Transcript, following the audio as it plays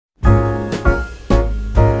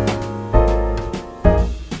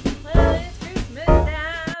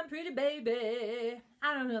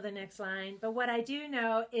know the next line, but what I do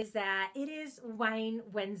know is that it is Wine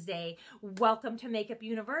Wednesday. Welcome to Makeup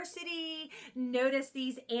University. Notice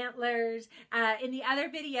these antlers. In the other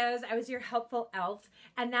videos, I was your helpful elf,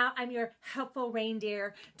 and now I'm your helpful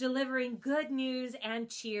reindeer, delivering good news and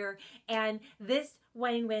cheer. And this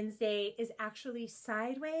Wine Wednesday is actually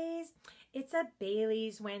sideways. It's a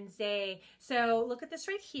Bailey's Wednesday. So look at this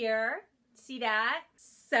right here. See that?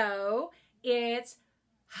 So it's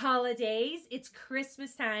holidays, it's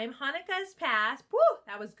Christmas time, Hanukkah's past. Woo,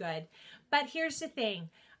 that was good. But here's the thing,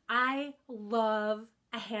 I love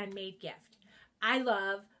a handmade gift. I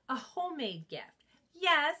love a homemade gift.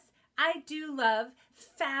 Yes, I do love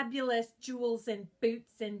fabulous jewels and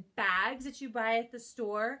boots and bags that you buy at the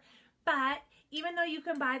store, but even though you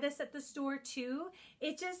can buy this at the store too,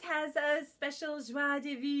 it just has a special joie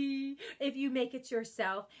de vivre if you make it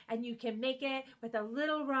yourself. And you can make it with a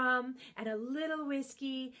little rum and a little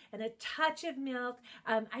whiskey and a touch of milk.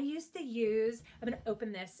 I used to use, I'm going to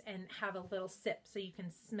open this and have a little sip so you can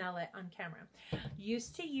smell it on camera.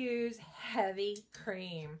 Used to use heavy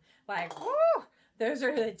cream. Like, woo! Those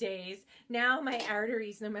are the days. Now my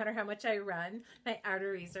arteries, no matter how much I run, my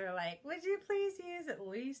arteries are like, would you please use at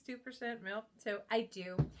least 2% milk? So I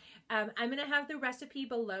do. I'm going to have the recipe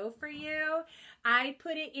below for you. I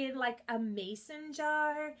put it in like a mason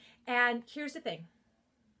jar. And here's the thing.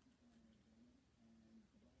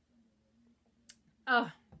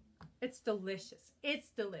 Oh, it's delicious.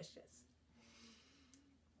 It's delicious.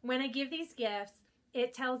 When I give these gifts,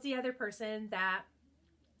 it tells the other person that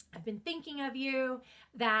I've been thinking of you,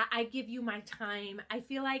 that I give you my time. I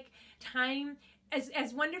feel like time,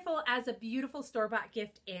 as wonderful as a beautiful store-bought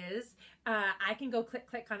gift is, I can go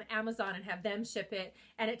click on Amazon and have them ship it,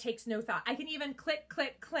 and it takes no thought. I can even click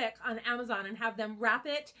on Amazon and have them wrap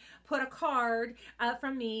it, put a card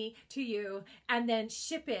from me to you, and then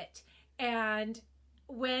ship it. And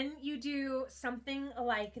when you do something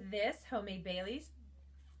like this, homemade Baileys,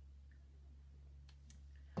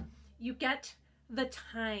 you get the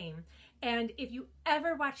time. And if you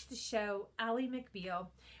ever watched the show Ally McBeal,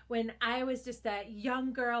 when I was just a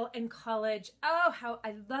young girl in college, oh, how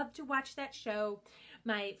I loved to watch that show.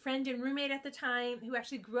 My friend and roommate at the time, who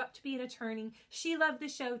actually grew up to be an attorney, she loved the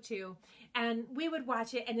show too. And we would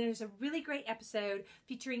watch it, and there's a really great episode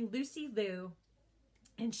featuring Lucy Liu,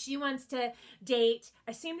 and she wants to date,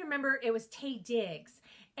 I seem to remember it was Taye Diggs.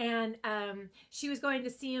 And she was going to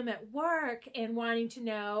see him at work and wanting to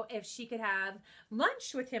know if she could have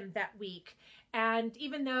lunch with him that week. And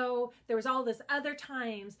even though there was all this other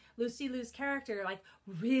times, Lucy Liu's character like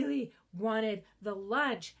really wanted the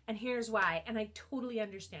lunch. And here's why. And I totally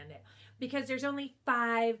understand it. Because there's only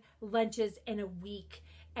 5 lunches in a week.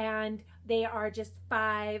 And they are just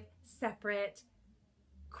 5 separate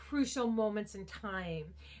crucial moments in time.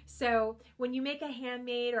 So when you make a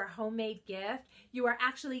handmade or a homemade gift, you are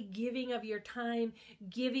actually giving of your time,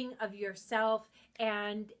 giving of yourself,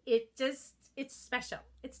 and it's special.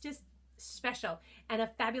 It's just special and a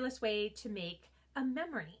fabulous way to make a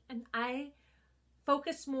memory. And I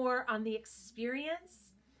focus more on the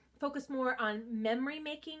experience, focus more on memory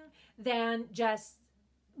making than just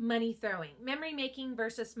money throwing. Memory making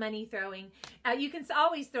versus money throwing. You can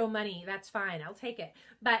always throw money. That's fine. I'll take it.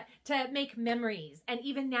 But to make memories. And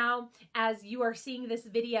even now, as you are seeing this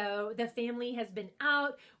video, the family has been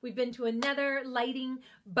out. We've been to another lighting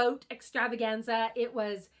boat extravaganza. It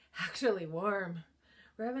was actually warm.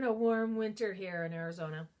 We're having a warm winter here in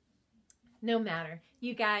Arizona. No matter.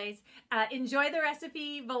 You guys, enjoy the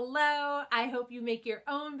recipe below. I hope you make your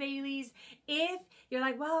own Baileys. If you're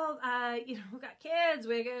like, well, you know, we've got kids,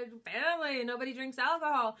 we got family, nobody drinks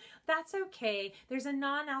alcohol, that's okay. There's a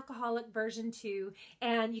non-alcoholic version too,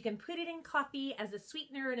 and you can put it in coffee as a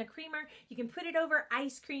sweetener and a creamer. You can put it over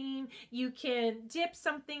ice cream. You can dip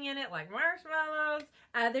something in it like marshmallows.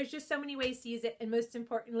 There's just so many ways to use it, and most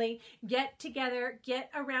importantly, get together, get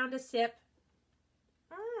around a sip.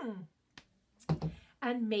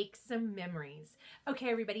 And make some memories. Okay,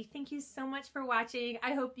 everybody, thank you so much for watching.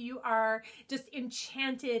 I hope you are just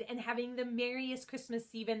enchanted and having the merriest Christmas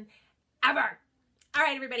season ever. All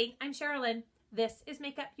right, everybody, I'm Sherilyn. This is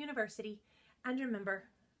Makeup University. And remember,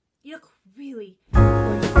 you look really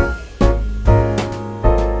gorgeous.